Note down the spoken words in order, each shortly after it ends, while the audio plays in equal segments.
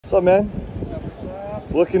What's up, man? What's up, what's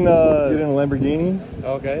up? Looking to get in a Lamborghini.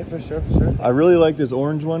 Okay, for sure, for sure. I really like this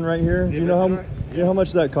orange one right here. Do you know how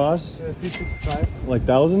much that costs? 365. Like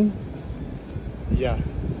 1,000? Yeah.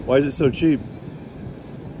 Why is it so cheap?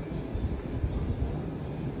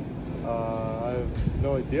 I have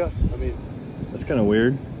no idea. I mean, That's kind of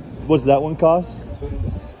weird. What's that one cost?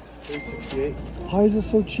 368. Why is it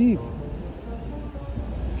so cheap?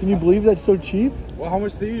 Can you believe that's so cheap? Well, how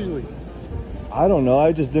much they usually? I don't know.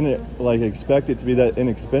 I just didn't like expect it to be that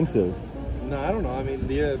inexpensive. No, I don't know. I mean,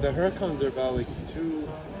 the Huracans are about like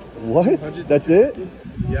What? That's it?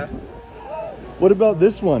 Yeah. What about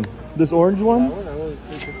this one? This orange one? That one was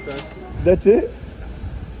 365. That's it?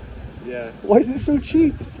 Yeah. Why is it so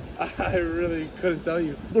cheap? I really couldn't tell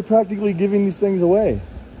you. They're practically giving these things away.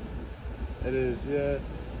 It is, yeah.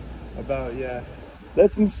 About, yeah.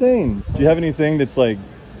 That's insane. Do you have anything that's like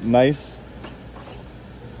nice?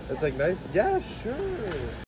 It's like nice? Yeah, sure.